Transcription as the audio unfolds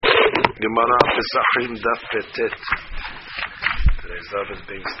Gemara Pesachim Daf Petet. Today's daf is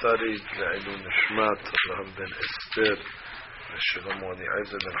being studied. Le'ilun Nishmat Avraham ben Esther, Shlomo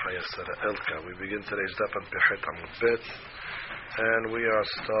Eliezer ben Chaya Sarah Elka. We begin today's daf on Pechet Amud Bet, and we are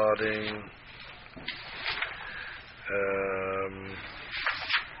starting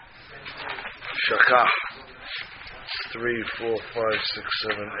Shakach 3, 4, 5, 6,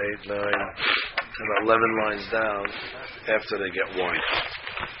 7, 8, 9, and 11 lines down after they get wine.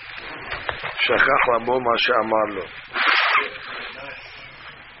 Shakach labo ma she'amar lo.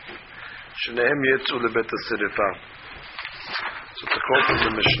 Shnehem yetzu lebet hasirifa. So to quote from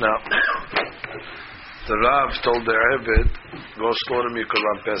the Mishnah, the Rav told the Eved, go slaughter me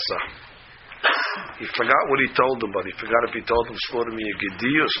Korban Pesach. He forgot what he told him, but he forgot if he told him slaughter me a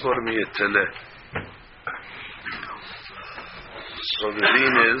gedi or slaughter me a teleh. So the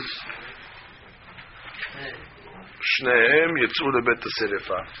deen is Shnehem yetzu lebet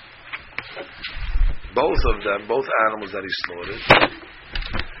hasirifa. Both of them, both animals that he slaughtered,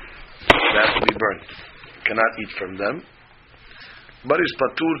 they have to be burnt. You cannot eat from them. But he's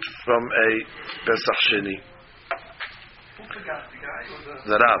patur from a Pesach Sheni.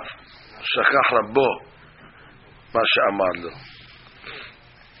 The Rav. Shakach Rabbo ma she'amar lo.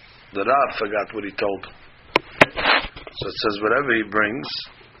 The Rav forgot what he told him. So it says whatever he brings,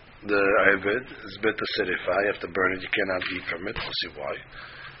 the Eved is beta serifa. You have to burn it. You cannot eat from it. We'll see why.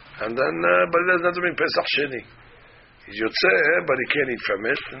 And then, but it doesn't mean Pesach Sheni. He's Yotzeh, but he can't eat from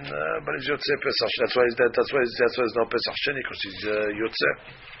it. And, but he's Yotzeh Pesach. That's why he's dead. That's why there's no Pesach Sheni, because he's Yotzeh.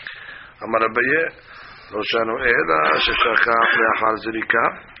 Amar Abaye, Lo shanu ela sheshakach le'achar zirika.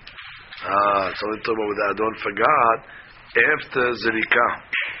 It's only talking about what the Adon forgot after zirika.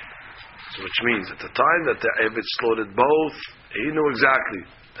 So which means at the time that the Eved slaughtered both, he knew exactly.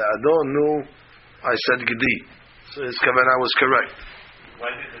 The Adon knew. I said Gedi, so his kavanah was correct.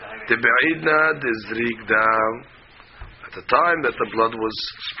 The be'idna dizrik dam. At the time that the blood was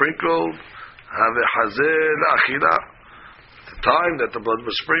sprinkled, have a hazeh la'achila. At the time that the blood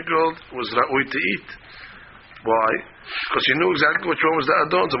was sprinkled, it was ra'ui to eat. Why? Because he knew exactly which one was the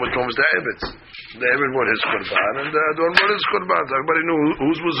Adon's and which one was the Evet's. The Evet won his korban and the Adon won his korban. So everybody knew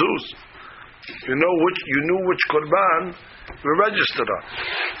whose was whose. You knew which korban were registered on.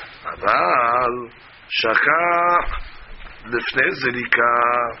 Aval shakach lifnei zirika.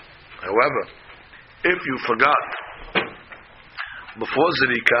 However, if you forgot before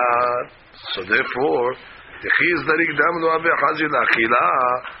zirika, so therefore at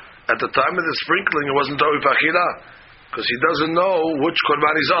the time of the sprinkling it wasn't ta'if achila, because he doesn't know which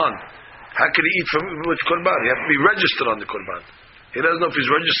korban he's on. How can he eat from which korban? He has to be registered on the korban. He doesn't know if he's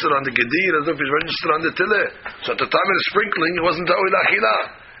registered on the gedi, he doesn't know if he's registered on the tileh. So at the time of the sprinkling it wasn't ta'if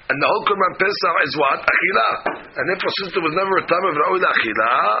achila. And the whole Korban Pesach is what? Achila. And therefore, since there was never a time of Ra'ul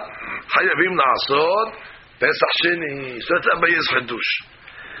Achila, Hayavim Na'asot, Pesach Sheni. So that's Abaye's Hadush.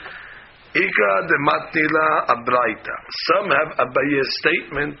 Ika de Matnila Abraita. Some have Abaye's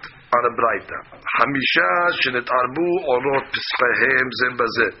statement on Abraita. Hamisha Shenet Arbu Orot Pispahem Zem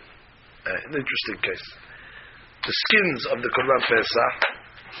Bazet. An interesting case. The skins of the Korban Pesach,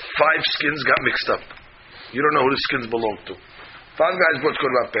 5 skins got mixed up. You don't know who the skins belong to. 5 guys brought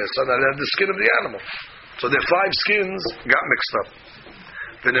Korban Pesach and they had the skin of the animal. So their 5 skins got mixed up.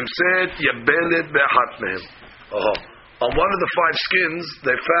 V'nimset yabelet be'achat mehem. On one of the 5 skins,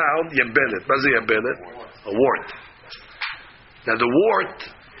 they found yabelet. What's a yabelet? A wart. Now the wart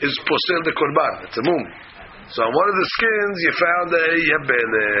is posel the Korban. It's a mum. So on one of the skins, you found a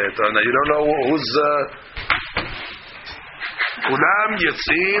yabelet. Now you don't know who's... Kulam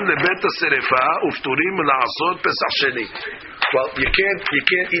yitzin lebet haserifa ufturim la'asot pesach sheni. Well, you can't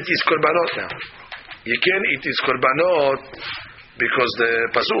eat these korbanot now. You can't eat these korbanot because the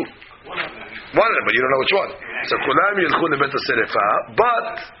pasul. One of them, but you don't know which one. So kulam yilchu lebet haserifa,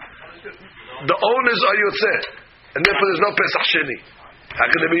 but the owners are yotzeh, and therefore there's no pesach sheni. How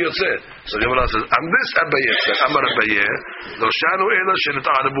can they be yotzeh? So the Gemara says, "Am this Abaye said, Amar Abaye, lo shanu ela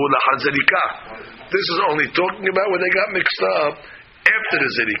shenet'arabu la'achar zerika." This is only talking about when they got mixed up after the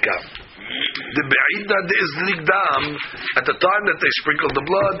zerika. The be'idna de izlik dam, at the time that they sprinkled the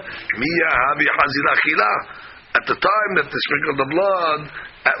blood, miya havi hazil achila. At the time that they sprinkled the blood,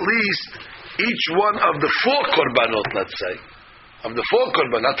 at least each one of the 4 korbanot, let's say, of the 4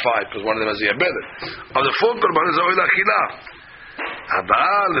 korban, not 5, because one of them has a yabelet. Of the 4 korban is oil achila.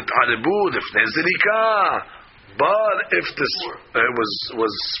 Abal et'arebu lifnei zerika. But if this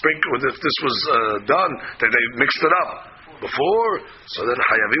was sprinkled, if this was done, that they mixed it up before, so then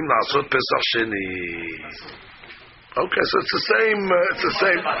hayavim la'asot pesach sheni. Okay, so it's the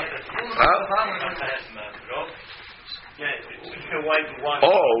same. Huh? can white and one?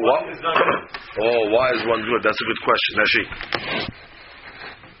 What? One is not good. Why is one good? That's a good question. Rashi.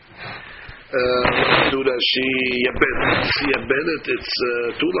 Do Rashi Yebenet. It's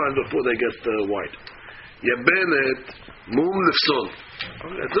 2 lines before they get white. Yebenet mum lefsol.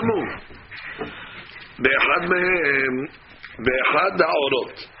 It's a mum. באחד מהם, באחד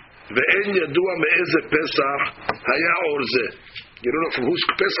העורות, ואין ידוע מאיזה פסח היה עור זה. You don't know from whose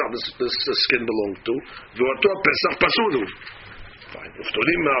Pesach this skin belonged to. ואותו הפסח פסול הוא.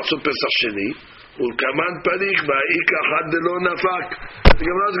 ופתולים מעשו פסח שני, ולכמן פניק, והאיק אחד דלא נפק. The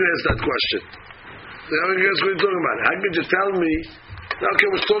Gemara is going to ask that question. How could you tell me, okay,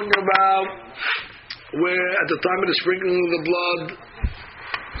 we're talking about where at the time of the sprinkling of the blood,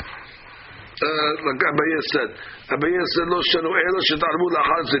 like Abaye said, "Lo shanu elo shetarbu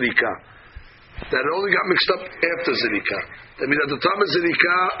lachar zirika." That it only got mixed up after zirika. I mean, at the time of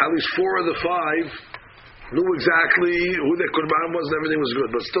zirika, at least 4 of the 5 knew exactly who their korban was, and everything was good.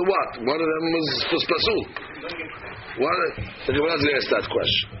 But still, what? One of them was pasul. The Gemara is going to ask that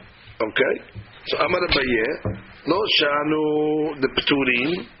question. Okay. So Amar Abaye, lo shanu the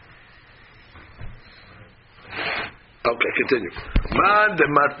pturim. Okay, continue. Man de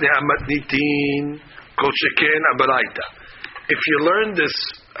matne amatnitin kosheken abaraita. If you learn this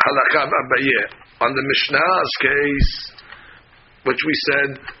halakha Abaye on the Mishnah's case, which we said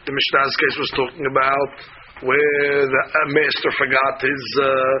the Mishnah's case was talking about where the master forgot his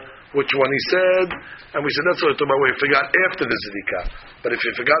which one he said, and we said that's what we're talking about where he forgot after the zidika. But if he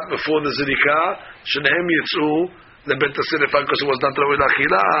forgot before the zidika, shenehem yitzu lebet hasirifah because it was not rawei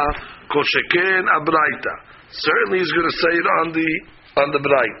lachila kosheken abaraita. Certainly, he's going to say it on the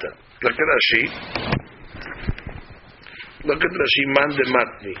Braita. Look at Rashi. Look at Rashi. Man de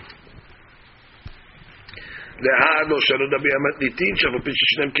matni. Lehad lo shalu dabi amatnitin shavu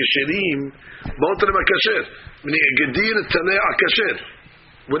pishishnem kesherim. Both of them are kasher. Meaning a gedir tzaleh a kasher.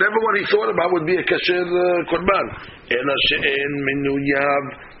 Whatever one he thought about would be a kasher korban. Ela she'en menuyav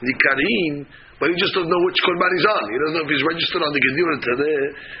nikarim. But he just doesn't know which korban he's on. He doesn't know if he's registered on the Gedira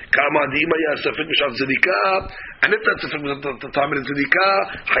today. And if that's the time of the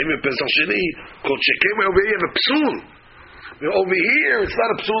Tzedikah, Chaim Pesach Sheni, Kol Shekem, over here you have a psul. Over here it's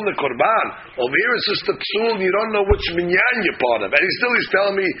not a psul in the korban. Over here it's just a psul. You don't know which minyan you're part of. And he's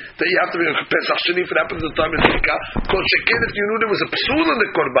telling me that you have to be a Pesach Sheni if it happens at the time of the Tzedikah. Kol Shekem, if you knew there was a psul in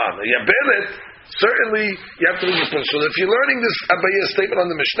the korban, you bet it. Certainly, you have to read the principle. So if you're learning this Abaye statement on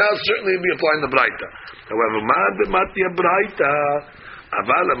the Mishnah, certainly you'll be applying the Braita. However, matya Braita,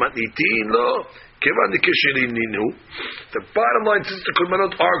 aval matnitin lo, kevan dikesherim ninu. The bottom line, since the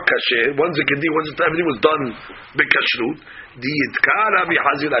korbanot are kasher, one's a kedi, one's everything was done bekashrut. Diyitkar Rabbi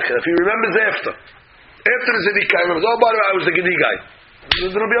Hazil acher. If he remembers after the zedikah, he remembers, by the way, I was the kedi guy.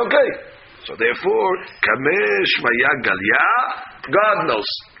 It's going to be okay. So therefore, kamesh maya galia, God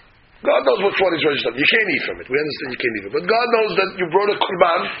knows. God knows which one is registered. You can't eat from it. We understand you can't eat from it. But God knows that you brought a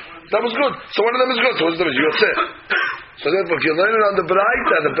korban. That was good. So one of them is good. So one of them is yotzeh. So therefore, if you learn it on the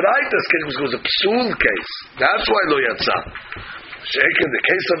Braita's case was a psul case. That's why lo yatsa. Sheikh in the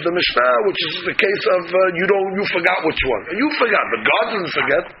case of the Mishnah, which is the case of you forgot which one. You forgot, but God didn't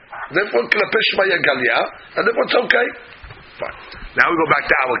forget. Therefore, klapesh maya galia, and therefore it's okay. Fine. Now we go back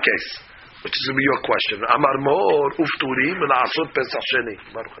to our case, which is going to be your question. Amar mor ufturim l'asot pesach sheni.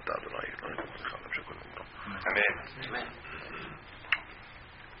 Baruch atah Adonai. Amen.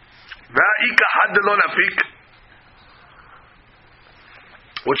 Va'ika had lo nafik.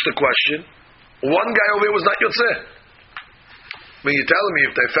 What's the question? One guy over here was not yotzeh. When you're telling me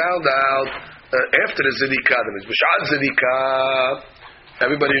if they found out after the zedikah, that means b'shad zedikah,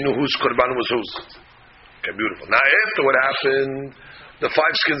 everybody knew whose korban was whose. Okay, beautiful. Now after what happened, the 5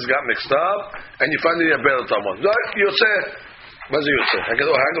 skins got mixed up, and you find the Yabelet on one. Yotzeh. What's a Yotzeh? How can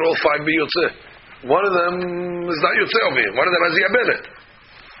all 5 be Yotzeh? One of them is not Yotzeh over here. One of them has the Yabelet.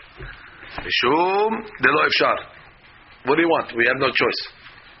 Mishum delo efshar. What do you want? We have no choice.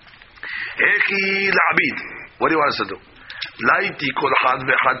 Hechi la'abid. What do you want us to do? Laiti kol had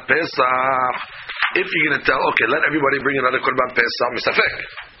v'had Pesach. If you're going to tell, okay, let everybody bring another Korban Pesach, misafek.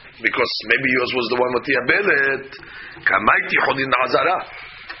 Because maybe yours was the one with the Yabelet. Kamaiti chodin hazara.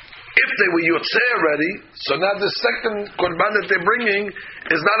 If they were yotzeh already, so now the second Korban that they're bringing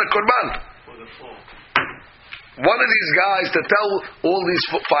is not a Korban. One of these guys to tell all these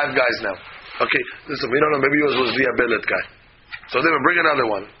 5 guys now. Okay, listen, we don't know, maybe yours was the Yabelet guy. So they would bring another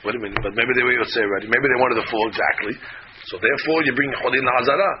one. What do you mean? But maybe they were yotzeh already. Maybe they wanted the 4 exactly. So therefore, you bring chodin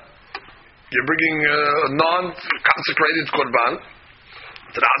hazara. You're bringing a non-consecrated Korban.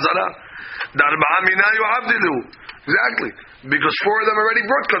 Exactly. Because 4 of them already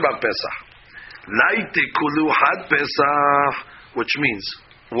brought Korban Pesach. Laite kulu had Pesach which means,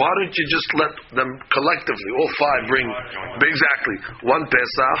 why don't you just let them collectively, all five, bring exactly one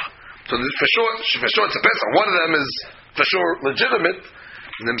Pesach? So for sure it's a Pesach. One of them is for sure legitimate.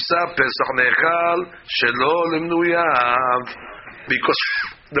 Nimsa Pesach nechal shelo limnuyav, because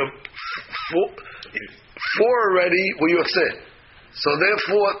the four already were yotzeh. So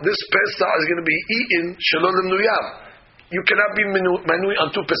therefore, this Pesach is going to be eaten shelo limnuyav. You cannot be manui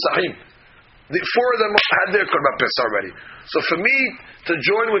on two Pesachim. The four of them had their Korban Pesach already. So for me to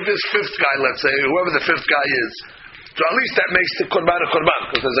join with this fifth guy, let's say, whoever the fifth guy is, so at least that makes the Korban a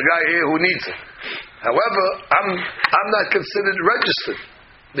Korban, because there's a guy here who needs it. However, I'm not considered registered,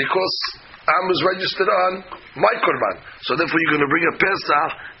 because I was registered on my Korban. So therefore you're going to bring a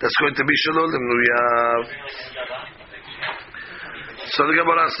Pesach that's going to be Shalom Limnuyav. So the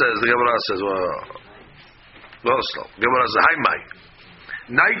Gemara says, Gemara says, Hi Mai.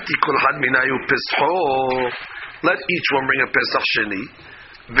 Naiti kol had minayu pescho. Let each one bring a pesach sheni.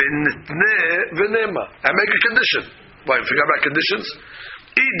 V'nema. And make a condition. Why? Forget about conditions.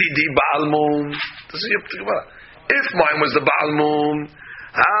 Ididi ba'al mum. This is your Gemara. If mine was the ba'al mum,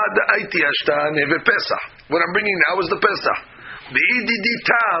 had aiti ashtan pesach. What I'm bringing now is the pesach. Ididi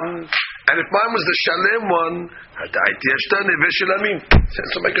tam. And if mine was the shalem one, had aiti ashtan shilamim.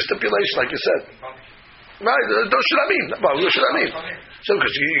 So make a stipulation, like you said. Right? Don't shilamim. No shilamim. So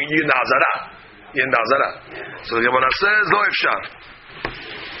because you're nazara. So the Gemara says, no ifshar.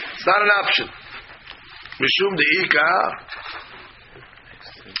 It's not an option. Mishum de'ika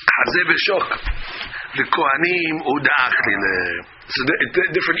hazeh v'shok. The kohanim uda'ach. So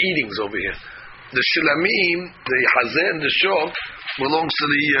different eatings over here. The shilamim, the hazeh and the shok belongs to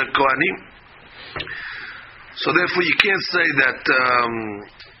the kohanim. So therefore you can't say that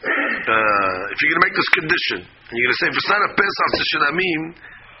if you're going to make this condition, and you're going to say, if it's not a Pesach to Shilamim,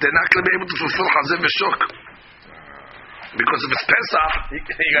 they're not going to be able to fulfill Hazeh v'Shok. Because if it's Pesach,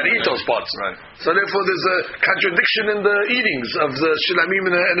 you got to eat those parts. Right. So therefore there's a contradiction in the eatings of the Shilamim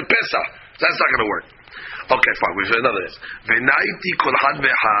and the Pesach. That's not going to work. Okay, fine. We've heard another. V'naiti kol had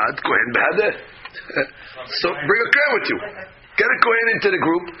v'had kohen b'hadeh. So bring a kohen with you. Get a kohen into the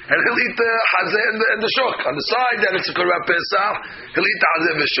group, and he'll eat the hazeh and the shok. On the side that it's a korban pesach, he'll eat the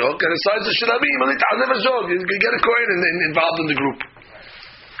hazeh and shok, and on the side of shilamim, he'll eat the hazeh and shok. You get a kohen involved in the group.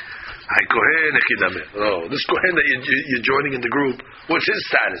 Hi kohen echidameh. Oh, this kohen that you're joining in the group, what's his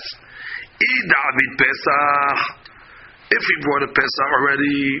status? David pesach. If he brought a pesach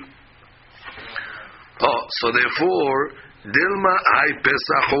already, so therefore dilma hay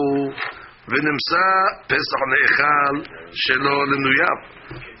pesachu. V'nimsa pesach ne'echal shelo l'nuyab,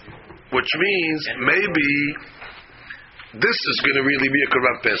 which means maybe this is going to really be a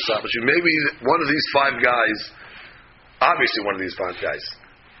korban pesach. Maybe one of these five guys, obviously one of these five guys,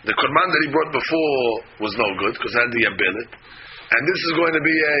 the korban that he brought before was no good because it had the abilit, and this is going to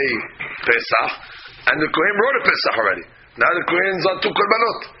be a pesach, and the kohen brought a pesach already. Now the kohen's on two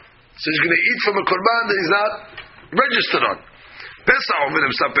korbanot, so he's going to eat from a korban that he's not registered on. Pesach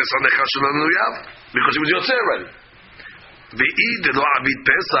because he was yotzei already.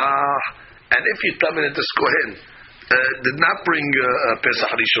 And if you tell me that this kohen did not bring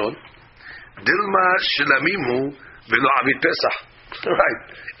Pesach Rishon, dilma shilamimhu v'lo abid Pesach. Right.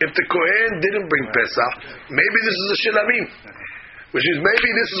 If the kohen didn't bring Pesach, maybe this is a shilamim, which is maybe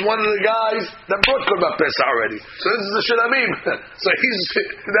this is one of the guys that brought korban Pesach already. So this is a shilamim. So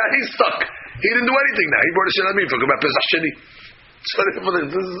he's stuck. He didn't do anything now. He brought a shilamim for korban Pesach sheni. So this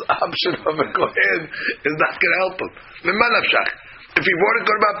option of a kohen is not going to help him. If he brought a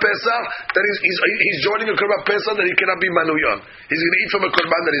korban pesach, then he's joining a korban pesach that he cannot be manuyon. He's going to eat from a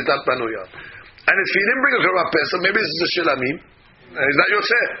korban that he's not manuyon. And if he didn't bring a korban pesach, maybe this is a shilamim, and he's not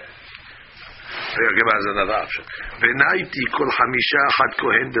yotzeh. Gemara has another option. V'naiti kol hamisha had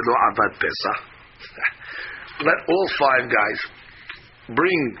kohen delo avad pesach. Let all five guys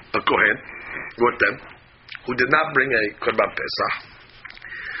bring a kohen with them who did not bring a korban pesach.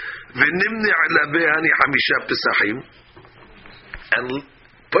 V'nimni alabehani hamisha pesachim, and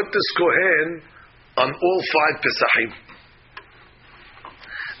put this kohen on all five pesachim.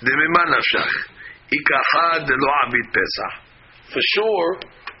 Demima nafshach ikachad lo abid pesach. For sure,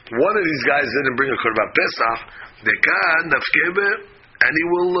 one of these guys didn't bring a korban pesach. Dekan nafkebe, and he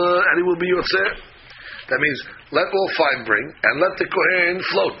will be yotzeh. That means let all five bring, and let the kohen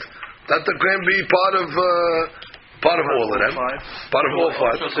float. Let the kohen be part of all of them. Part of all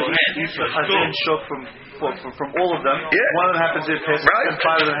five. So each hazeh and shok from all of them. Yeah. One of them happens to be a pesach, right. And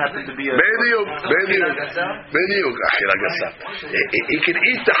five of them happen to be a. He can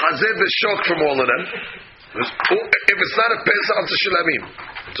eat the hazeh v'shok from all of them. If it's not a pesach, it's a shilamim.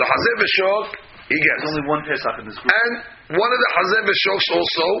 So hazeh v'shok, he gets. There's only one pesach in this group. And one of the Hazeh V'Shoks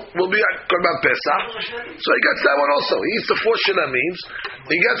also will be Korban Pesach. So he gets that one also. He eats the 4 Shilamim.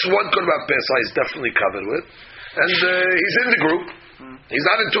 He gets one Korban Pesach he's definitely covered with. And he's in the group. He's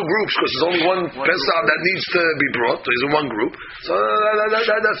not in 2 groups because there's only one Pesach that needs to be brought. So he's in one group. So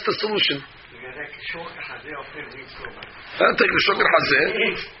that's the solution. I'll take the shokar hazeh.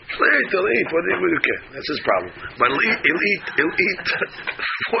 He'll eat. What do you care? That's his problem. But he'll eat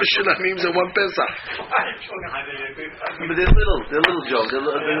 4 Shilamims and 1 Pesach. But they're little jokes.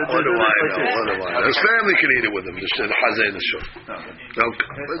 What do I know? His family can eat it with him. The hazeh and the shok. Okay.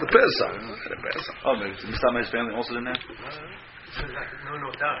 The Pesach. Oh, maybe his family also didn't have?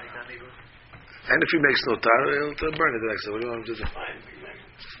 And if he makes notar, he'll burn it the next day. What do you want him to do?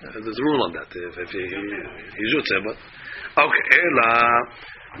 There's a rule on that. If he should say, but okay. Ela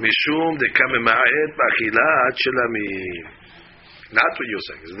mishum dekam ma'ed b'achilat shilamim. Not what you're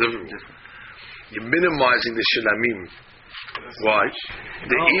saying. It's a different rule. You're minimizing the shilamim. Why?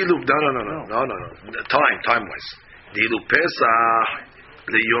 The ilu. No. Time wise. The ilu pesach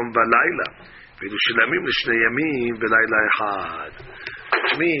liyom v'layla. V'ilu shilamim l'shnei yamim v'layla echad.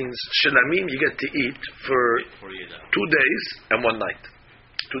 Which means shilamim you get to eat for 2 days and 1 night.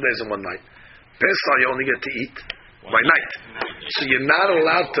 2 days and 1 night. Pesach you only get to eat by night. So you're not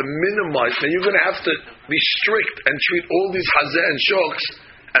allowed to minimize. Now you're going to have to be strict and treat all these hazeh and shoks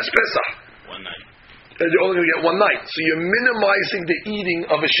as Pesach. 1 night. And you're only going to get 1 night. So you're minimizing the eating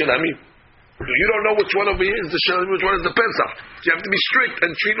of a shilamim. You don't know which one over here is the shilamim, which one is the Pesach. So you have to be strict and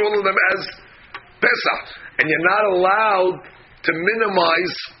treat all of them as Pesach. And you're not allowed to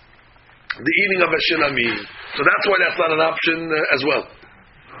minimize the eating of a shilamim. So that's why that's not an option as well.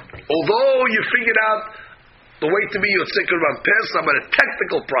 Although you figured out the way to be Yotzei Korban Pesach, but a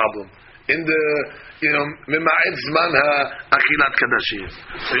technical problem in the Mima'ed Zman HaAchilat Kadashim.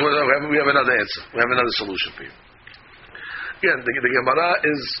 So we have another answer. We have another solution for you. Again, the Gemara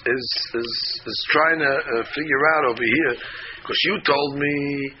is trying to figure out over here, because you told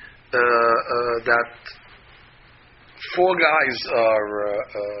me that 4 guys are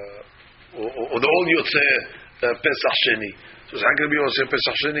or the all Yotzei Pesach Sheni. So how can it be Yotzei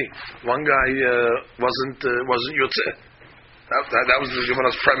Pesach Sheni? One guy wasn't Yotzei. That was the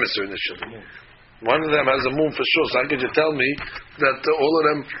Gemara's premise initially. One of them has a moon for sure. So how could you tell me that all of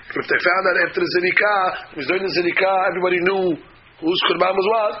them, if they found out after the Zerikah, it was during the Zerikah, everybody knew whose Qurban was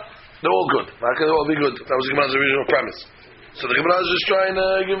what? They're all good. How can they all be good? That was the Gemara's original premise. So the Gemara is just trying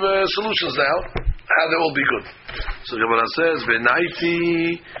to give solutions now. How they all be good. So the Gemara says,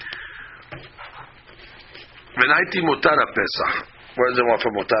 V'naiti mutara Pesach. What does it want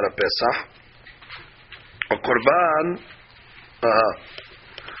for mutara Pesach? A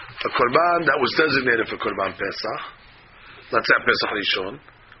korban that was designated for korban Pesach. Let's say Pesach Rishon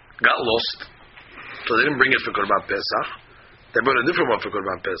got lost, so they didn't bring it for korban Pesach. They brought a different one for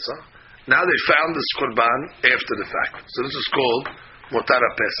korban Pesach. Now they found this korban after the fact. So this is called mutara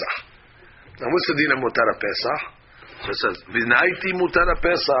Pesach. Now what's the din of mutara Pesach? So it says, V'naiti mutara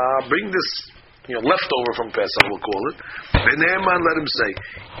Pesach, bring this leftover from Pesach, we'll call it. V'ne'eman, let him say,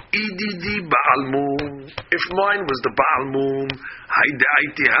 Ididi Ba'al Mum. If mine was the Ba'al Mum,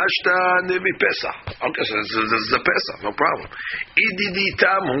 Haida'iti Hashta Nevi Pesach. Okay, so this is the Pesach, no problem. Ididi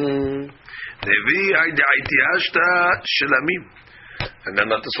Tamu. Nevi Haida'iti Hashta Shilamim. And then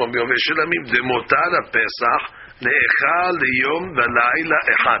let this one be over Shilamim. Demotara Pesach Ne'echal Liyom V'layla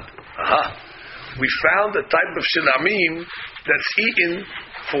Echad. We found a type of Shilamim that's eaten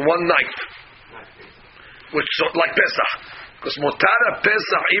for 1 night. Which like Pesach, because Motara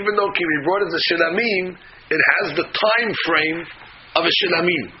Pesach, even though it can be brought as a Shilamim, it has the time frame of a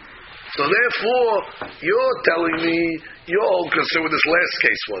Shilamim. So therefore, you're telling me your whole concern with this last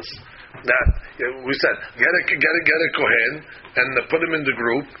case was that we said get a kohen and put him in the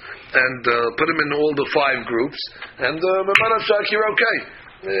group and put him in all the 5 groups and you're okay.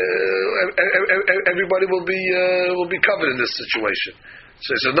 Everybody will be covered in this situation.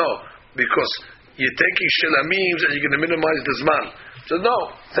 So he said no, because you're taking Shilamims and you're going to minimize the Zman. So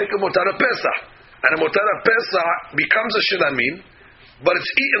no, take a Motara Pesach. And a Motara Pesach becomes a Shilamim, but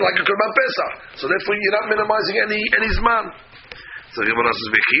it's eaten like a Korban Pesach. So therefore you're not minimizing any Zman. So the Gemara says,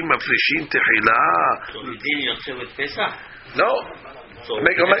 V'chim mafrishin techilah. So the din Yotzei with Pesach? No. So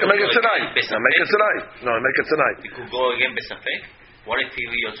make it tonight. Make it tonight. No, make it tonight. You could go again Pesachek? What if he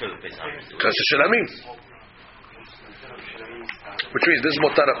Yotzei with Pesach? Because it's a Shilamim. Which means this is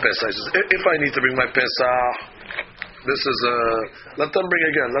Motara Pesach. He says, if I need to bring my Pesach, this is let them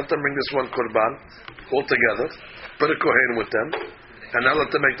bring this one Korban all together, put a Kohen with them, And now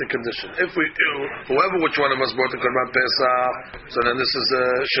let them make the condition. If which one of us brought the Korban Pesach, so then this is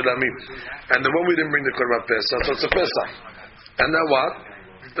Shilamim. And the one we didn't bring the Korban Pesach, so it's a Pesach. And now what?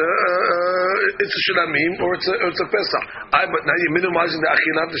 It's a Shilamim or it's a Pesach. But now you're minimizing the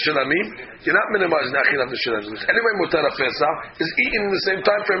Achilat the Shilamim. You're not minimizing the Achilat the Shilamim. Anyway, Mutar Pesach is eaten in the same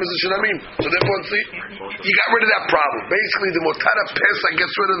time frame as the Shilamim. So therefore, you got rid of that problem. Basically, the Mutar Pesach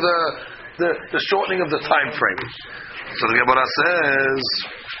gets rid of the shortening of the time frame. So the Gemara says,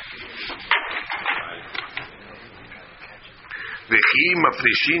 "V'chi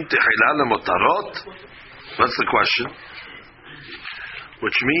mafrishin tehila lemotarot." That's the question.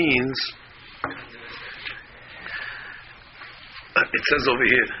 Which means, it says over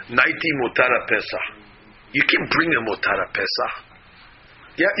here, "Naiti motara pesach." You can bring a motara pesach.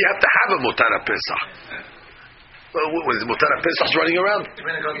 You have to have a motara pesach. What is Mutara Pesach running around?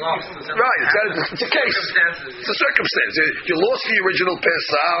 Right, it's a case. It's a circumstance. You lost the original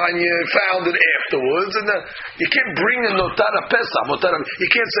Pesach and you found it afterwards, and you can't bring a Mutara Pesach. You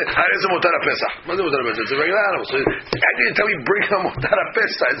can't say, "Here's a Mutara Pesach." What's a Mutara Pesach? It's a regular animal. So how can you tell me bring a Mutara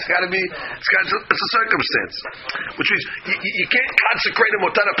Pesach? It's a circumstance, which means you can't consecrate a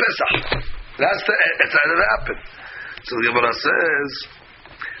Mutara Pesach. That's how it happened. So the Gemara says,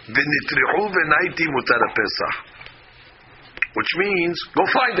 "V'nitrihu v'naiti Mutara Pesach." Which means, go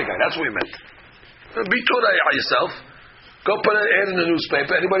find the guy. That's what we meant. Be Torah yourself. Go put an ad in the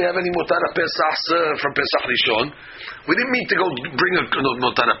newspaper. Anybody have any Mutara Pesach from Pesach Rishon? We didn't mean to go bring a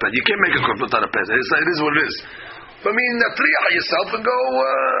Mutara Pesach. You can't make a Mutara Pesach. It is what it is. But I mean, Triya yourself and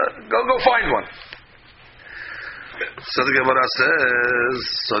go find one. So the Gemara says,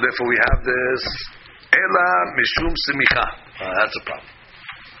 so therefore we have this. Ela Mishum Semicha. That's a problem.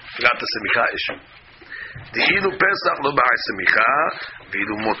 Forgot the Semicha issue. De'ilu Pesach lo ba'ai semicha,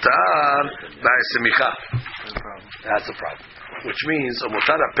 ve'ilu motar ba'ai semicha. That's a problem. Which means a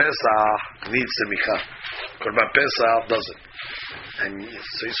motar Pesach needs semicha. Korban Pesach doesn't. And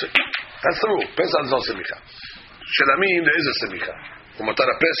so you say, that's the rule. Pesach is no semicha. Shilamim, there is a semicha. A motar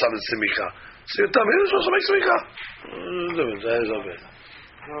Pesach is semicha. So you tell me, you're supposed to make semicha.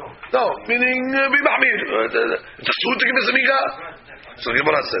 No, meaning be mahmir. It's a suit to give a semicha. So the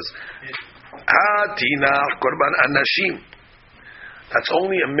Gemara says, Hatinach korban anashim. That's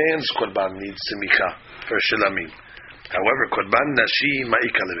only a man's korban needs semicha for shilamim. However, korban nashim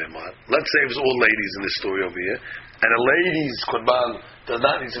ma'ika lememar. Let's say it was all ladies in this story over here, and a lady's korban does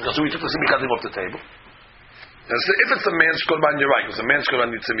not need semicha, so we took the semicha off the table. And so if it's a man's korban, you're right, because a man's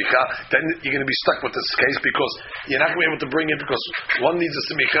korban needs semicha, then you're going to be stuck with this case because you're not going to be able to bring it because one needs a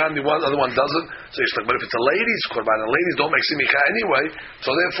semicha and the other one doesn't, so you're stuck. But if it's a lady's korban, and ladies don't make semicha anyway,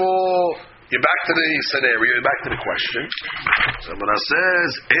 so therefore you're back to the scenario, you're back to the question. So when it says,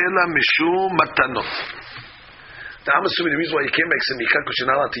 Ela Mishum Matanot. Now I'm assuming the reason why you can't make semicha because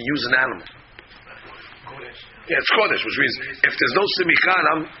you're not allowed to use an animal. Yeah, it's Kodesh, which means if there's no semicha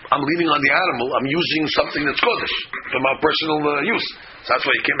and I'm leaning on the animal, I'm using something that's Kodesh for my personal use. So that's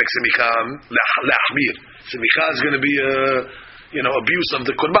why you can't make semicha le'achmir. Semicha is going to be abuse of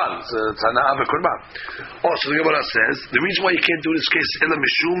the korban. It's an ava korban. So the Gemara says the reason why you can't do this case is ela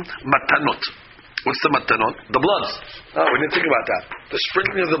mishum matanot. What's the matanot? The bloods. Oh, we didn't think about that. The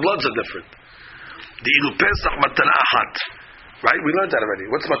sprinkling of the bloods are different. The ilu pesach matana achat. Right? We learned that already.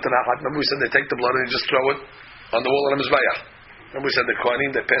 What's matana achat? Remember we said they take the blood and they just throw it on the wall of the mizbeach. Remember we said the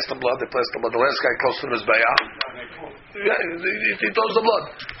kohanim, they pass the blood. The last guy close to the mizbeach, he throws the blood.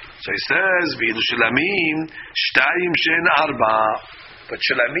 So he says, "V'ilu shilamim shtayim she'en arba." But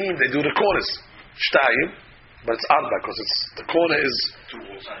shilamim, they do the corners. Shtayim, but it's arba because the corner is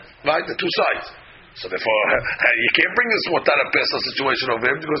right, the two sides. So therefore, you can't bring this Motara Pesach situation over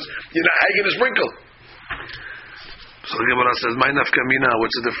here because you're not hanging a sprinkle. So the Gemara says, "My nafkamina,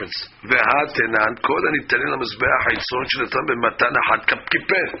 what's the difference?" Ve'hatenan kol anitanin lamizbeach haitzon shnetam b'matan achat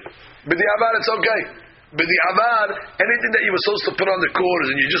kapkiper. B'di'avad, it's okay. B'di'avad, anything that you were supposed to put on the corners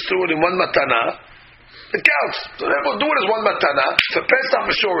and you just threw it in one matana, it counts. So therefore, do it as one matana. For Pesach,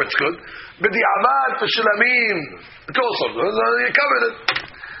 for sure, it's good. B'di'avad, for shilamim, it's also good. You covered it.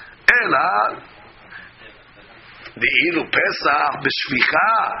 Ela, de'ilu Pesach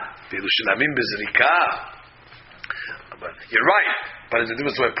b'shvicha, de'ilu shilamim b'zrika. You're right, but it's a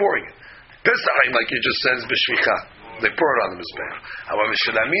difference by pouring it. Pesach, like you just said, is b'shvicha. They pour it on the mizbeach. However,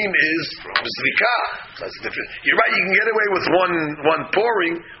 shilamim is b'zrika. So that's different. You're right. You can get away with one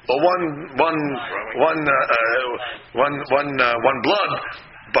pouring or one blood,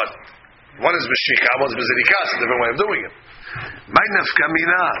 but one is b'shvicha, one is b'zrika. It's a different way of doing it. My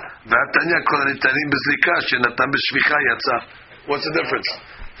nafkamina, v'atanya kol nitanim b'zrika, shenatan b'shvicha yatsa. What's the difference?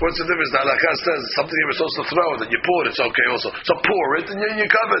 What's the difference? The halakha says something you were supposed to throw, then you pour it, it's okay also. So pour it and you're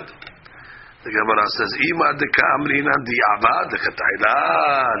covered. The Gemara says, Ima deka amrina di'avad, l'chatayla,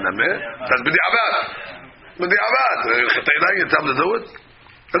 nameh. That's b'di'avad. B'di'avad. L'chatayla, you tell them to do it.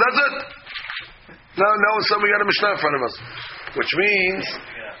 And that's it. Now we got a Mishnah in front of us. Which means,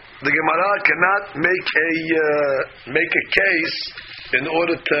 the Gemara cannot make a case in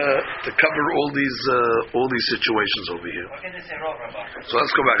order to cover all these situations over here. So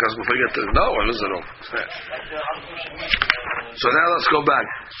let's go back. Let's go forget to no, it isn't over. So now let's go back.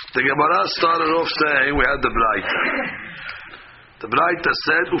 The Gemara started off saying we had the Braita. The Braita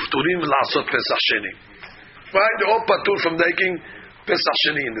said ufturim la'asot pesach sheni. Right, they're all patur from taking pesach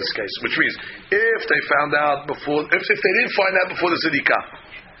sheni in this case, which means if they found out before, if they didn't find out before the zidikah,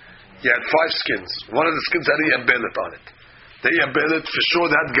 you had 5 skins. One of the skins had a yambelet on it. The yambelet, for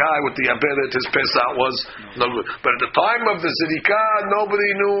sure, that guy with the yambelet, his pesach was no good. But at the time of the zidikah, nobody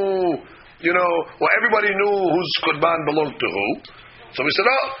knew, or everybody knew whose korban belonged to who. So we said,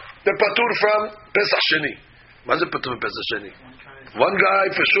 they're patur from pesach sheni. What's it patur from pesach sheni? One guy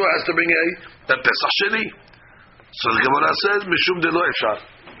for sure has to bring a pesach sheni. So the Gemara says, mishum de lo efshar.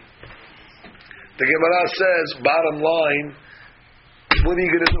 The Gemara says, bottom line, what are you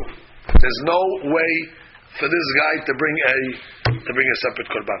going to do? There's no way for this guy to bring a separate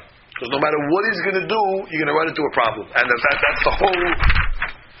korban, because no matter what he's going to do, you're going to run into a problem, and that's the whole.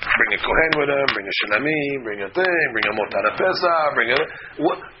 Bring a kohen with him, bring a shenami, bring a thing, bring a motar pesach,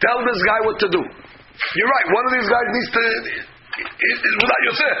 tell this guy what to do. You're right. One of these guys needs to is without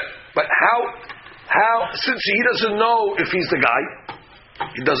Yosef, but how since he doesn't know if he's the guy,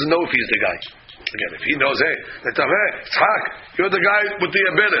 he doesn't know if he's the guy. Again, if he knows, they tell him, Tzchak, you're the guy with the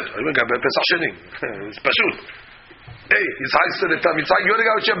abidet. It's pashut. He's high to the time. Tzchak, you're the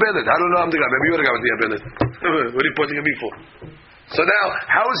guy with your abidet. I don't know, I'm the guy. Maybe you're the guy with the abidet. What are you pointing at me for? So now,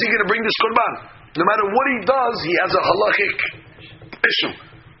 how is he going to bring this korban? No matter what he does, he has a halachic issue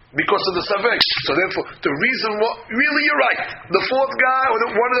because of the savek. So therefore, the reason really you're right. The 4th guy or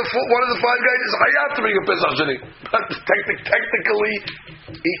one of the 5 guys is hayat to bring a pesach sheni, but technically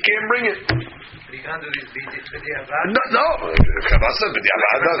he can't bring it. But he can't do this No. Chavas said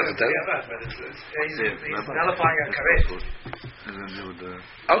b'diavad. He's nullifying a karet.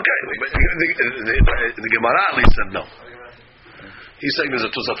 Okay, but the Gemara at least said no. He's saying there's a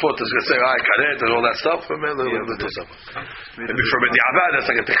Tosafot that's going to say, karet and all that stuff. Maybe for b'diavad,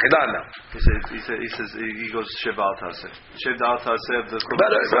 that's like a techidah now. He says he goes shev al taseh. Shev al taseh.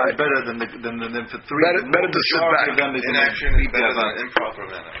 Better than for 3. Better to sit back. Actually, better than improper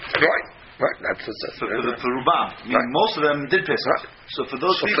manner. Right, that's what it says. For Rubam, most of them did pesach. So for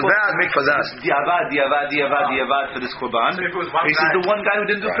those people, for that, diavad for this korban. He says the one guy who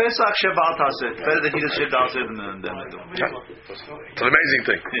didn't do pesach, shev al taseh. Better that he does shev al taseh than them. It's an amazing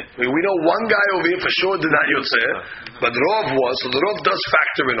thing. I mean, we know one guy over here for sure did not yotzeh, but the Rov was, so the Rov does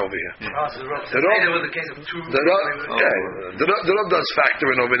factor in over here. The Rov does factor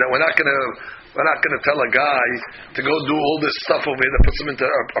in over here. We're not going to tell a guy to go do all this stuff over here that puts him into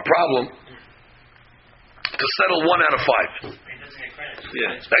a problem to settle 1 out of 5.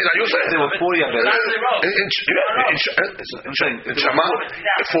 Yeah. There were 4 yabelet. In Shamayim,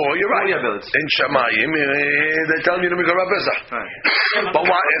 4, you're right. In Shamayim, they tell you to make a Pesach. But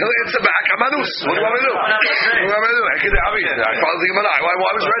why? It's the back. I'm adus. What do you want me to do? I followed the Gemara. I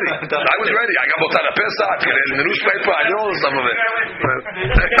was ready. I got both out of Pesach. I in the newspaper. I did all the stuff of it.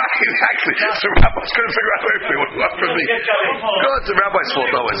 Exactly. So rabbis couldn't figure out what for me. Good. It's the rabbi's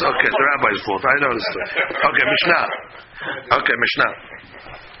fault always. Okay, it's the rabbi's fault. I noticed it. Okay, Mishnah.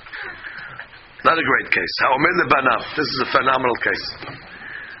 Not a great case. Ha'omer lebanav. This is a phenomenal case.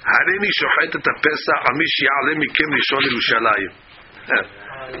 Harini shochet et ha'pesach al mi she'ya'aleh mikem rishon Yerushalayim.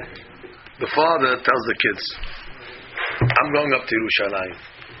 The father tells the kids, I'm going up to Yerushalayim.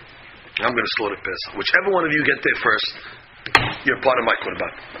 I'm going to slaughter Pesach. Whichever one of you get there first, you're part of my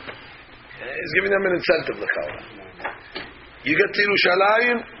korban. He's giving them an incentive. You get to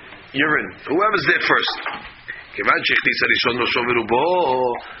Yerushalayim, you're in. Whoever's there first. כיוון שהכניס הראשון ראשו ורובו,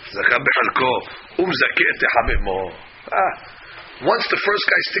 זכה בחלקו, ומזכה את חממו. Once the first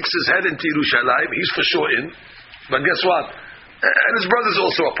guy sticks his head into Yerushalayim, he's for sure in. But guess what? And his brother's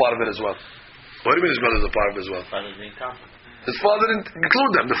also a part of it as well. What do you mean his brother's a part of it as well? His father didn't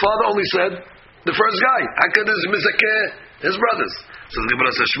include them. The father only said the first guy. Hakad is mizakeh his brothers. So the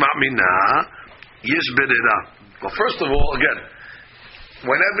Gemara says, Shma mina, yesh berera. Well, first of all, again,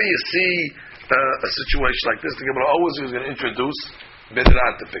 whenever you see a situation like this, the Gemara always is going to introduce berera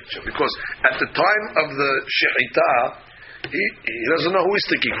at the picture, because at the time of the shechita, he doesn't know who he's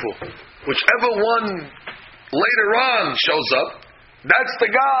sticking for. Whichever one later on shows up, that's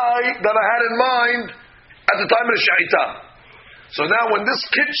the guy that I had in mind at the time of the shechita. So now when this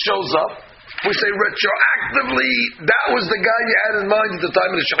kid shows up, we say retroactively, that was the guy you had in mind at the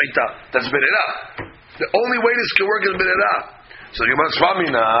time of the shechita. That's berera. The only way this can work is berera. So you must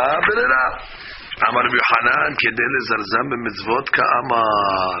famina berera. Amar Rabbi Yochanan kedei lezarzam b'mitzvot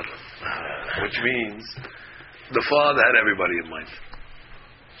ka'amar, which means the father had everybody in mind.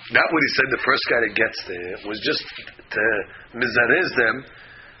 Not what he said. The first guy that gets there was just to mizarez them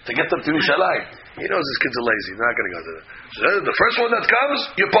to get them to Yerushalayim. He knows his kids are lazy. They're not going to go to that. So the first one that comes,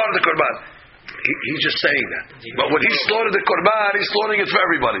 you're part of the korban. He's just saying that. But when he slaughtered the korban, he's slaughtering it for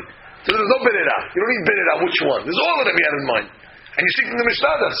everybody. So there's no berera. You don't need berera. Which one? There's all of them he had in mind. And you see from the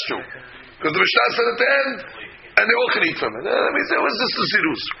Mishnah that's true. Because the Mishnah said at the end, and they all can eat from it. That means it was just a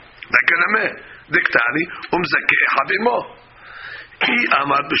ziruz. Diktani, umzakeh habimo. Ki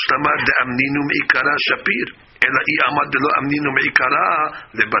amar b'shtamar de'amninu me'ikara shapir. Ela I amar de lo amninu me'ikara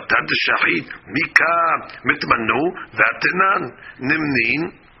lebatad shahid. Mika mitmanu v'atenan nimnin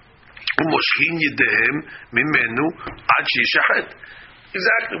umoshkin yidehem mimenu ad shishachet.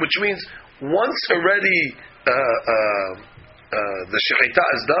 Exactly, which means once already the shechita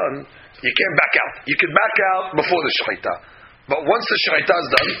is done, you can't back out. You can back out before the shechita. But once the shechita is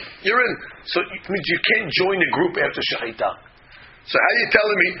done, you're in. So it means you can't join the group after shechita. So how are you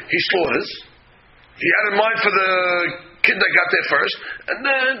telling me he slaughters? He had in mind for the kid that got there first, and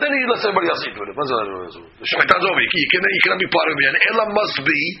then he lets everybody else eat with it. The shechita is over. You cannot be part of it. And Ella must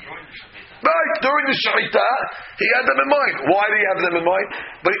be right during the shechita. He had them in mind. Why did he have them in mind?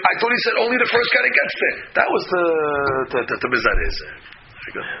 But I thought he said only the first guy that gets there. That was the mizarez.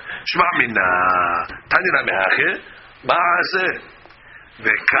 Shma minna Tanya me'achir ma'aseh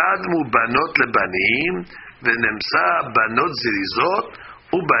v'kadmu banot lebanim v'nemsa banot zirizot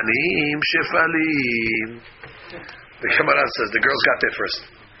ubanim shefalim. The Gemara says the girls got there first.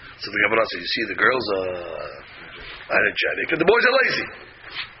 So the Gemara says, you see, the girls are energetic and the boys are lazy.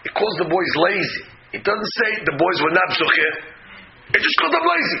 It calls the boys lazy. It doesn't say the boys were not zucher. It just calls them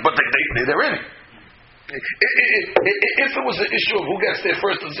lazy, but they're in. If it was an issue of who gets there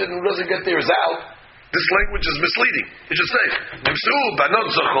first and who doesn't get there is out, this language is misleading. It should say Nimsu banot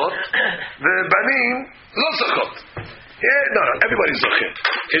zochot ve'banim lo zochot. No, everybody's zocher.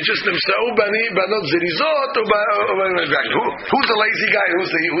 It's just Nimsu banot zirizot. Who's the lazy guy?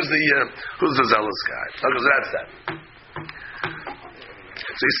 Who's the zealous guy? Because that's that.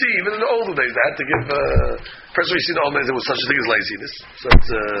 So you see, even in the older days, they had to give. First, we see in the old days there was such a thing as laziness. So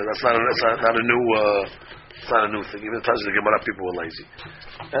that's not a new. It's not a new thing. Even in the times of the Gemara, people were lazy,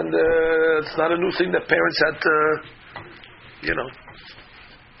 and it's not a new thing that parents had to,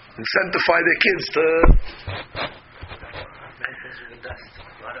 incentivize their kids to.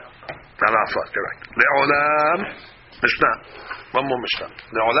 Correct. Le'olam Mishnah. One more Mishnah.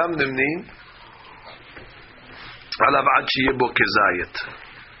 Le'olam nimnin alav ad sheyeh bo kezayet.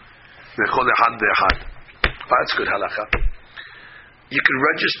 That's good halacha. You can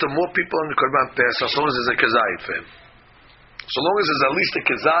register more people on the Korban Pesach as long as there's a kezayit for him. So long as there's at least a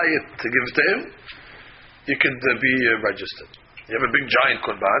kezayit to give to him, you can be registered. You have a big giant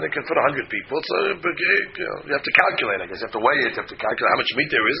Korban, it can fit 100 people, so you have to calculate, I guess. You have to weigh it, you have to calculate how much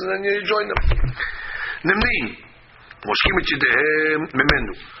meat there is, and then you join them. Nimnin, moshkim et yidehem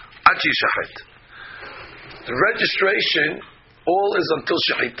mimenu, ad sheyishachet. The registration, all is until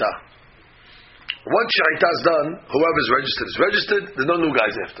shechita. Once shechita is done, whoever's registered is registered. There's no new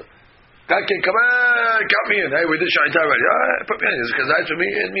guys after. Guy can come in, count me in. Hey, we did shechita already. Put me in. There's a kazayit for me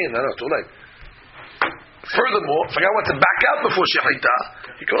and me. No, too late. Furthermore, if a guy wants to back out before shechita,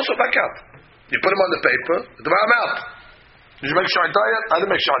 he can also back out. You put him on the paper. I'm out. Did you make shechita yet? I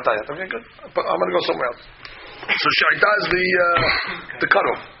didn't make shechita yet. Okay, good. I'm going to go somewhere else. So shechita is the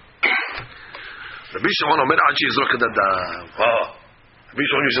cutoff. Rabbi Shimon Omer ad sheyizrok et hadam. Rabbi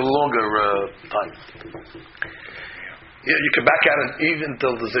Shimon uses a longer time. Yeah, you can back out even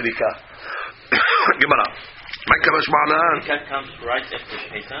till the zedika. Gemara. It can come right after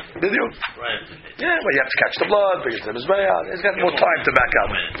Shechita. Did you? Right after Shechita. Yeah, well, you have to catch the blood, bring it to the mizbeach. He's got more time to back out.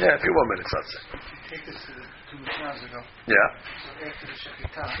 Yeah, a few more minutes, let's say. Take this to 2 Mishnahs ago. Yeah. So after the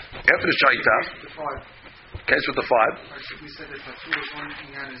Shechita. After the shechita. The 5. Case with the 5. We said that Patur is one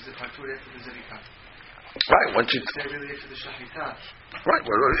inyan is the Patur after the Zerika. Right, once you. Say really after the Shechita. Right,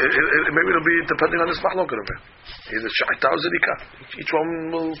 well, maybe it'll be depending on this mahlok over. Either shechita or zedika. Each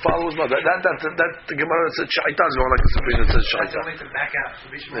one will follow his mother. That the Gemara that said shechita is more like the Supreme that says That's shechita. only to back out.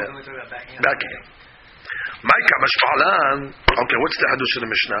 So Bishma is only talking about backing out. Backing out. Maika mashpalan. Okay, what's the hadush of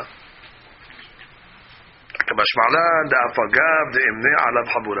the Mishnah? כמשמעלן דאף אגב דאמנה עליו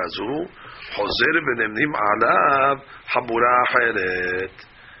חבורה זו חוזר ונמנים עליו חבורה אחרת,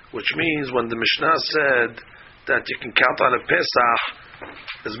 which means when the Mishnah said that you can count on a Pesach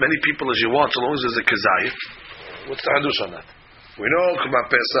as many people as you want so long as there's a kezayit, what's the hadush on that? We know Kurban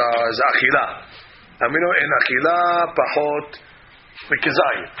Pesach is achila, and we know in achila pachot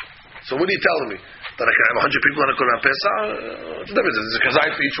mekezayit. So what are you telling me? That I can have 100 people on a Kurban Pesach? What's the difference? There's a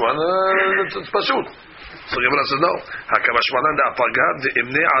kezayit for each one. It's pashut. So Gemara says no. Hakamashmalan da'apagav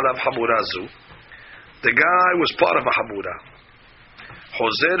de'imne alav habura zu. The guy was part of a habura.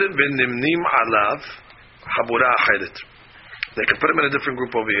 Hozer v'nimnim alav habura acheret. They can put him in a different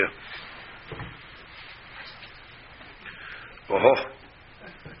group over here.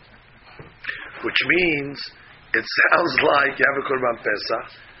 Which means it sounds like you have a Kurban Pesach.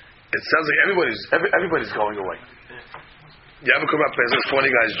 It sounds like everybody's going away. You have a Kurban Pesach,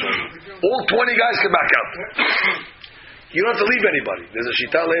 20 guys join. All 20 guys can back out. You don't have to leave anybody. There's a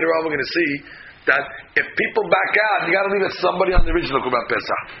shita later on we're going to see that if people back out, you got to leave it somebody on the original Kurban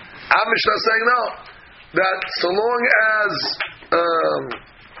Pesach. Our Mishnah is saying no. That so long as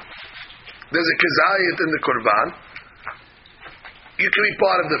there's a kezayit in the Kurban, you can be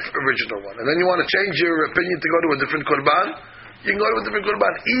part of the original one. And then you want to change your opinion to go to a different Kurban, you can go to a different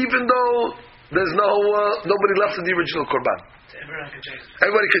Kurban, even though there's nobody left in the original Kurban.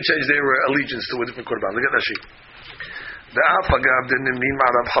 Everybody can change their allegiance to a different Kurban. Look at that sheet.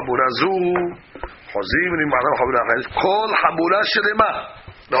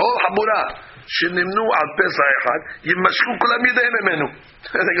 The whole habura שנמנו על פסח אחד, ימשכו כולם ידיהם ממנו.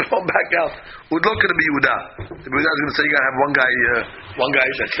 They go back out. We're not going to be Yehuda. The Yehuda is going to say you got to have one guy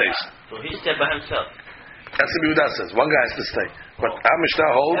that stays. So he stayed by himself. That's what Yehuda says. One guy has to stay. But our Mishnah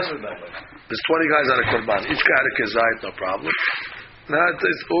holds there's 20 guys on a Kurban. Each guy had a kezayit, no problem. Now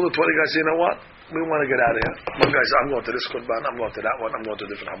it's all the 20 guys say, you know what? We want to get out of here. One guy says, I'm going to this Kurban, I'm going to that one, I'm going to a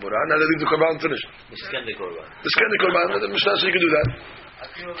different Habura. Now they leave the Kurban and finish. Misken the Kurban. Misken the Kurban. The Mishnah says you can do that.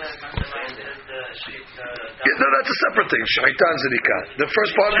 No, that's a separate thing. Shahita and Zirika. The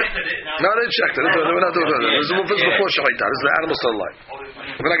first part. No, they checked it. We're not doing that. This is before Shahita. This is the animal still alive.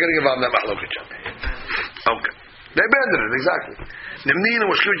 We're not getting involved in that mahloket. Okay. They abandoned it, exactly. Nimnin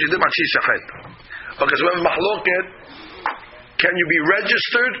wa shlu jidim achi shachet. Okay, so we have mahloket. Can you be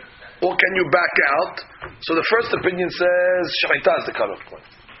registered or can you back out? So the first opinion says Shahita is the cutoff point.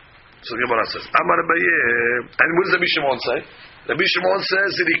 So the Gemara says, Amar Abaye. And what does Rabbi Shimon say? Rabbi Shimon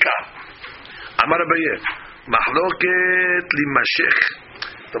says Zirika. Amar Abaye. Mahloket limashech.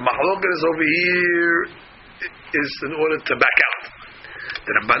 The mahloket is over here is in order to back out.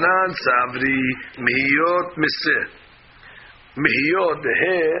 The Rabbanan Savri Mihiyot Miseh. Mihiyot, the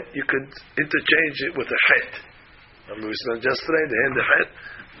hair, you could interchange it with a chet. Remember we said yesterday, the hair and the chet?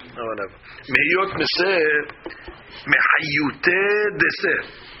 No, whatever. Mihiyot Miseh Mehayute Deseh.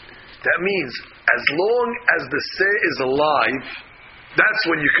 That means as long as the seh is alive, that's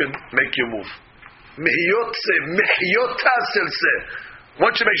when you can make your move. Mihiyot seh, mihiyota sel seh.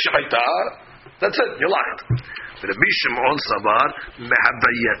 Once you make shahita, that's it, you're locked. Rabbi Shimon Sabar,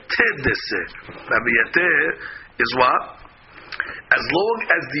 mehabayate deseh. Mehabayate is what? As long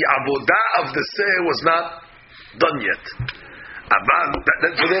as the avodah of the seh was not done yet.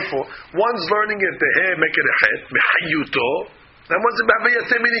 So therefore, one's learning it, the hair, make it a chet, mehayuto. Then what's the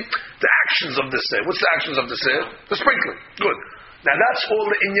Bavayate meaning? The actions of the seh. What's the actions of the seh? The sprinkling. Good. Now that's all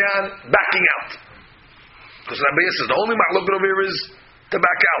the inyan backing out. Because Rabbi says the only ma'luk over here is to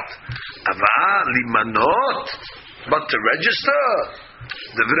back out. Ava limanot. But to register,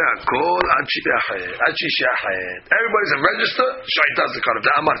 everybody's a register. Shaitas the kind of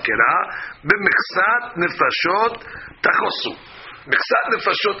the Amar Kera. B'miksat nefashot tachosu. Miksat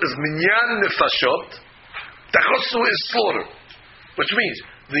nefashot is minyan nefashot. Tachosu is slaughter. Which means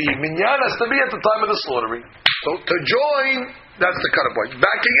the minyan has to be at the time of the slaughtering. So to join, that's the cut point.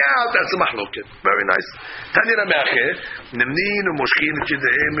 Backing out, that's the mahloket. Very nice. Tani Rameache, Nimnin u'moshkin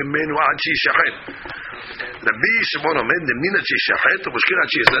chidehem imenu achi shachet. Rabbi Shimon omed Nimnin achi shachet u'moshkin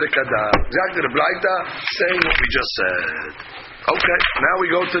achi yezerek adam. Exactly the Braita saying what we just said. Okay, now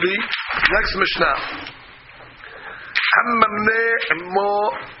we go to the next Mishnah. Hammamne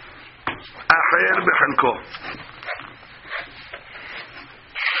immo acher bechelko.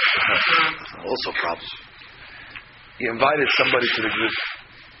 Also problem. You invited somebody to the group,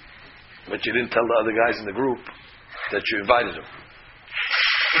 but you didn't tell the other guys in the group that you invited them.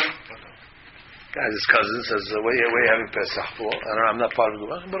 Guys, his cousin says, "Where are you having Pesach for?" I'm not part of the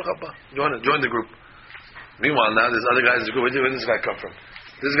group. Join the group. Meanwhile, now there's other guys in the group. Where did this guy come from?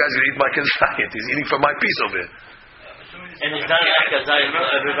 This guy's going to eat my kids' diet. He's eating from my piece over here. And it's not like a Zayim for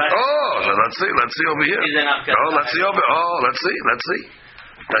everybody. Oh, so let's see over here. Let's see.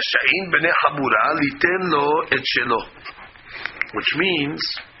 Tasha'in b'nei habura liten lo et shelo, which means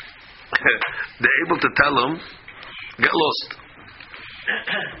they're able to tell him, get lost.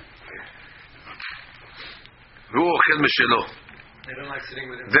 They don't like sitting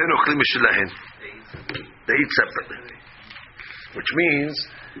with him. They eat separately, which means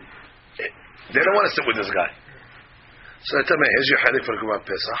they don't want to sit with this guy. So they tell me, here's your halak for Kurban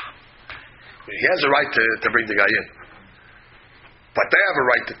Pesach. He has a right to bring the guy in, but they have a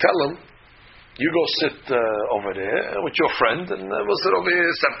right to tell him, you go sit over there with your friend, and we'll sit over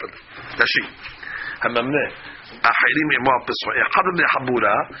here separately. Tashi. Hamamne. Ahirim imo Pesach. Echad b'nei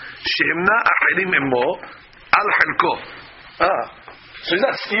habura she'imna ahirim imo al halko. So he's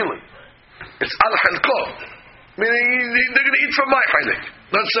not stealing. It's al halko. Meaning they're going to eat from my halak.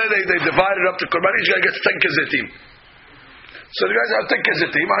 Let's say they divide it up to Kurban. Each guy gets 10 kezitim. So the guys have 10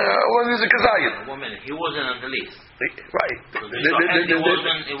 kezitim. One is a kazayim. He wasn't on the list. Right.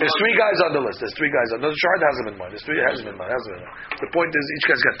 There's 3 guys on the list. The Shahid has them in mind. The point is, each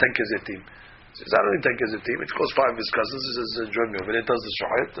guy's got 10 kezitim. So he's not only 10 kezitim, it goes 5 of his cousins. This is a drug mill. When it does the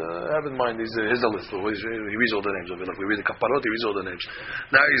Shahid, have in mind, here's the list. He reads all the names of it. Like we read the Kaparot, he reads all the names.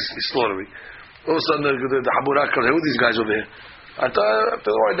 Now he's slaughtering. All of a sudden, the Haburak, who are these guys over here?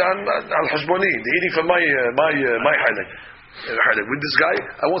 Al-Hashboni, they're eating from my halak. With this guy,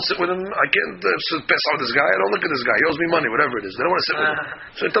 I won't sit with him. I can't pass out this guy. I don't look at this guy. He owes me money, whatever it is. They don't want to sit with him.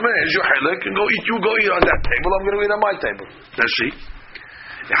 So tell me, here's your halak, and go eat on that table. I'm going to eat on my table. That's she.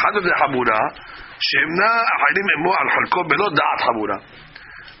 אחד מבני חבורה שאמנה החיילים אמו על חלקו בלא דעת חבורה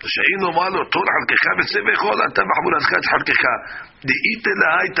ושאינו אמר לו תור חלקך בצבע יכול אתה בחבורתך את חלקך דאית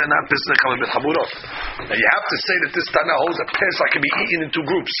להי תנה פסח בבית חבורות. You have to say that this Tana holds a Pesach can be eaten in 2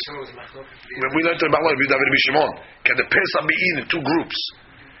 groups. When we learned in the Ba'alot, we David Bishimon, can the Pesach be eaten in 2 groups?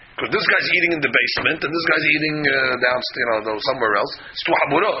 Because this guy's eating in the basement and this guy's eating downstairs, somewhere else. It's 2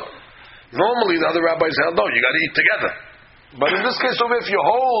 Haburot. Normally the other rabbis held, no, you got to eat together. But in this case over, if you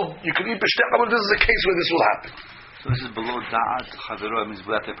hold, you can eat b'shtei Haburot. This is a case where this will happen. So this is below da'at chavero, means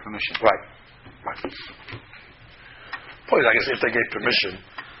without their permission. Right. Point, I guess if they gave permission,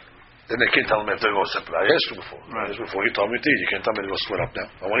 then they can't tell them if they go separate. I asked you before. Right. Before you told me to eat. You can't tell me to go split up now.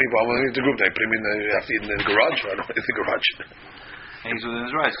 I want to eat the group. They put him in. You have to eat in the garage. I don't want to eat in the garage. And he's within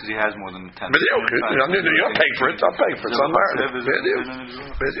his rights because he has more than 10. But okay, you're paying for it. I'm paying for it. It's unmarried.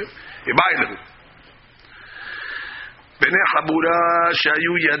 You buy them. בני חבורה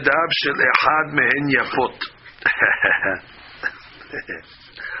שהיו ידיו של אחד מהן יפות.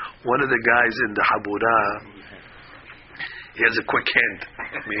 One of the guys in the Habura, he has a quick hand.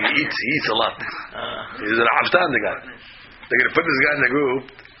 I mean, he eats a lot. He's an Aftan, the guy. They're going to put this guy in the group.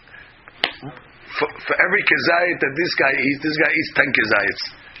 For every kezayit that this guy eats 10 kezayits.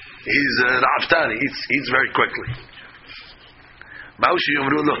 He's an Aftan. He eats very quickly. Maushi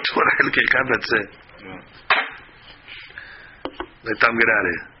yomru lo tur halkecha, that's it. Let them get out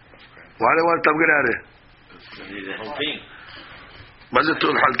of here. Why do they want them to get out of here? The whole thing. What's it to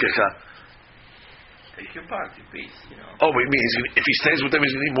halkecha? Take your part, your piece, Oh, we mean if he stays with them,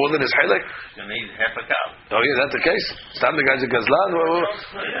 he's going to eat more than his halak? He's going to eat half a cow. Oh, yeah, that's the case? Stam the guy's a gazlan?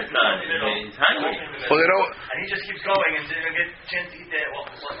 He's hungry. Well, and he just keeps going and doesn't get a chance to eat that. One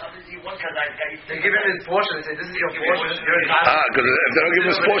kazayit guy eats. They give him his portion. They say, this is your portion. Because if they don't give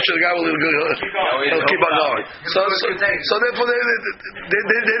him his portion, the guy will keep on going. So therefore,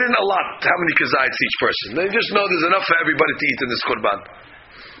 they didn't allot how many kazayits each person. They just know there's enough for everybody to eat in this Qurban.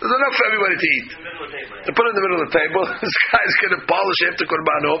 There's enough for everybody to eat. They put it in the middle of the table. This guy's going to polish after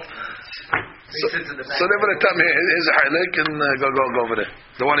Qurban off. So they're going to tell me, here's a halak, and go over there.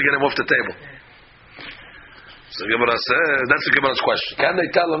 They want to get him off the table. So Gemara says, that's the Gemara's question. Can they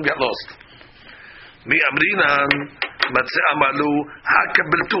tell him, get lost? Mi amrinan matze amalu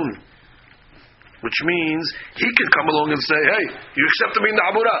hakabeltun, which means he can come along and say, hey, you accepted me in the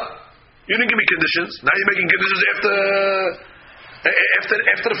Habura. You didn't give me conditions. Now you're making conditions after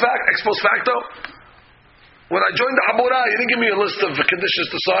the fact, ex post facto. When I joined the Habura, you didn't give me a list of conditions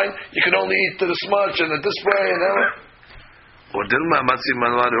to sign. You can only eat this much and this way and that. We took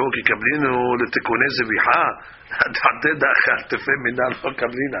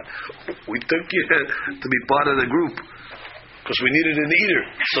you to be part of the group because we needed an eater,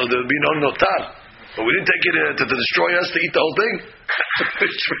 so there would be no notar. But we didn't take you to destroy us, to eat the whole thing.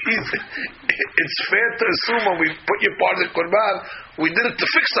 Which means it's fair to assume when we put you part of the Qurban, we did it to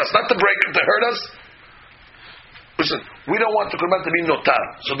fix us, not to break it, to hurt us. Listen, we don't want the Qurban to be notar.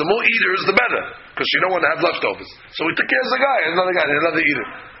 So the more eaters, the better. Because you don't want to have leftovers. So we took care of the guy, another eater.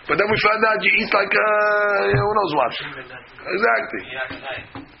 But then we found out you eat like who knows what. Exactly.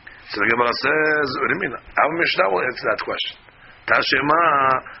 So the Gemara says, what do you mean? Our Mishnah will answer that question. Tashema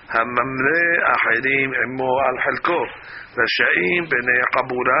hamamre achirim imo al chelko rasha'im b'nei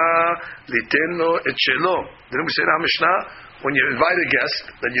chabura liten lo et shelo. Didn't we say in our Mishnah, when you invite a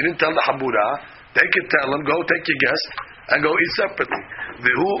guest that you didn't tell the chabura, they could tell them, go take your guest and go eat separately.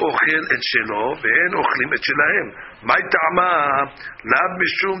 Vehu ochel et shelo ve'en ochlim et shelahem. My ta'ama lab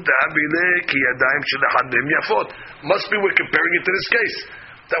mishum da'abile ki yadayim shel echad mehem yafot. Must be we're comparing it to this case.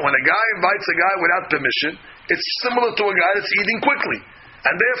 That when a guy invites a guy without permission, it's similar to a guy that's eating quickly.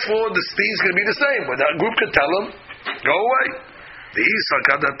 And therefore, the thing's going to be the same. When that group can tell him, go away. But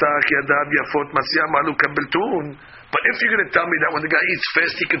if you're going to tell me that when the guy eats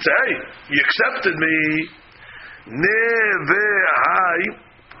fast, he can say, hey, you accepted me.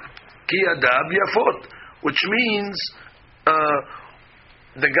 Which means,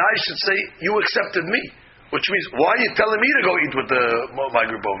 the guy should say, you accepted me. Which means, why are you telling me to go eat with my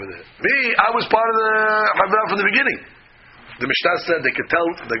group over there? Me, I was part of the Havra from the beginning. The Mishnah said they could tell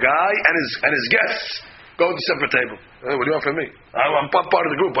the guy and his guests, go to the separate table. Hey, what do you want from me? I'm part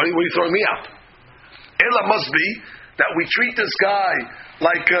of the group. Why are you throwing me out? Ella must be that we treat this guy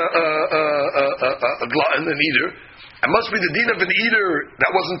like a glutton, an eater. It must be the deen of an eater that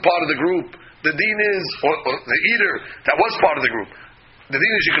wasn't part of the group. The deen is, or the eater that was part of the group. The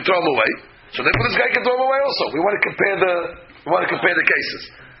deen is you can throw him away. So therefore, this guy can throw him away also. We want to compare the cases.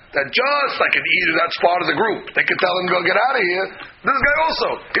 That just like an eater that's part of the group, they can tell him go get out of here. This guy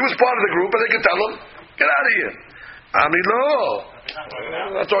also, he was part of the group, and they can tell him get out of here. Amilo.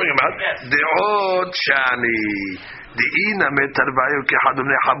 I'm not talking about de'od shani. De'ina metarvayu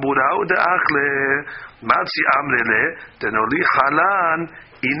kehadumne habura u de'achle matzi amrele tenoli halan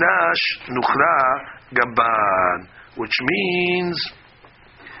inash nuchra gaban, which means.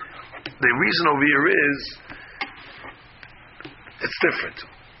 The reason over here is it's different.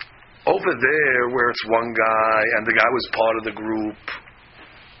 Over there, where it's one guy and the guy was part of the group,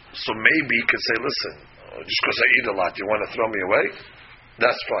 so maybe he could say, "Listen, just because I eat a lot, you want to throw me away?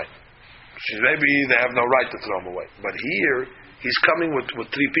 That's fine." Maybe they have no right to throw him away. But here, he's coming with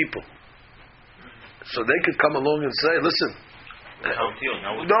 3 people, so they could come along and say, "Listen,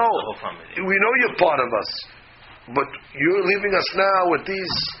 no, we know you're part of us, but you're leaving us now with these."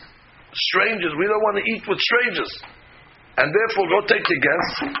 Strangers, we don't want to eat with strangers, and therefore go take your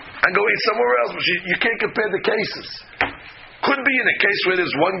guests and go eat somewhere else. But you can't compare the cases. Could be in a case where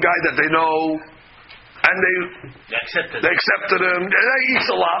there's one guy that they know, and they accepted him. And he eats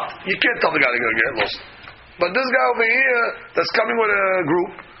a lot. You can't tell the guy they're going to get lost. But this guy over here that's coming with a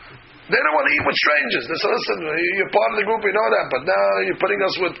group, they don't want to eat with strangers. They say, "Listen, you're part of the group, we know that, but now you're putting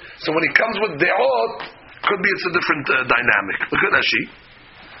us with." So when he comes with de'ot, could be it's a different dynamic. Look at Rashi.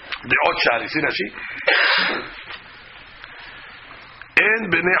 De'ot shani. See Rashi? En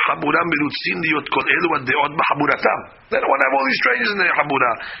bnei habura milutzim liot kol elu ad-de'ot b'haburatam. They don't want to have all these strangers in their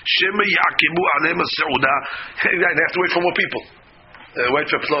habura. Shema ya'akibu aleim as-se'uda. They have to wait for more people. Wait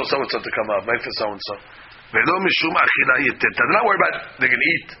for so-and-so to come up. Wait for so-and-so. Ve'lo mishum achila yitet. They're not worried about they're going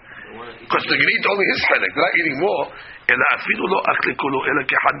to eat. Because they're going to eat only his chedek. They're not eating more. Ela afilu lo akli kulu ela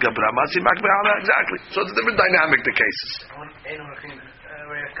kehad gabra. Exactly. So it's a different dynamic, the cases.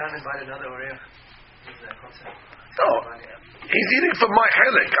 Can't invite another Oreo. No, he's eating for my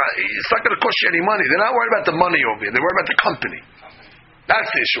chedek. It's not going to cost you any money. They're not worried about the money over here. They're worried about the company. That's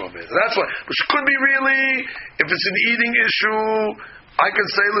the issue of it. That's why. Which could be really, if it's an eating issue, I can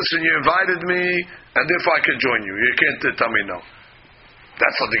say, "Listen, you invited me, and therefore I can join you. You can't tell me no."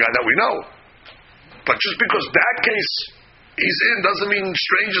 That's not the guy that we know. But just because that case he's in doesn't mean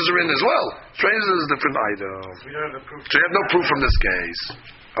strangers are in as well. Strangers is a different item. We don't have the proof. So you have no proof from this case.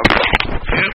 Okay.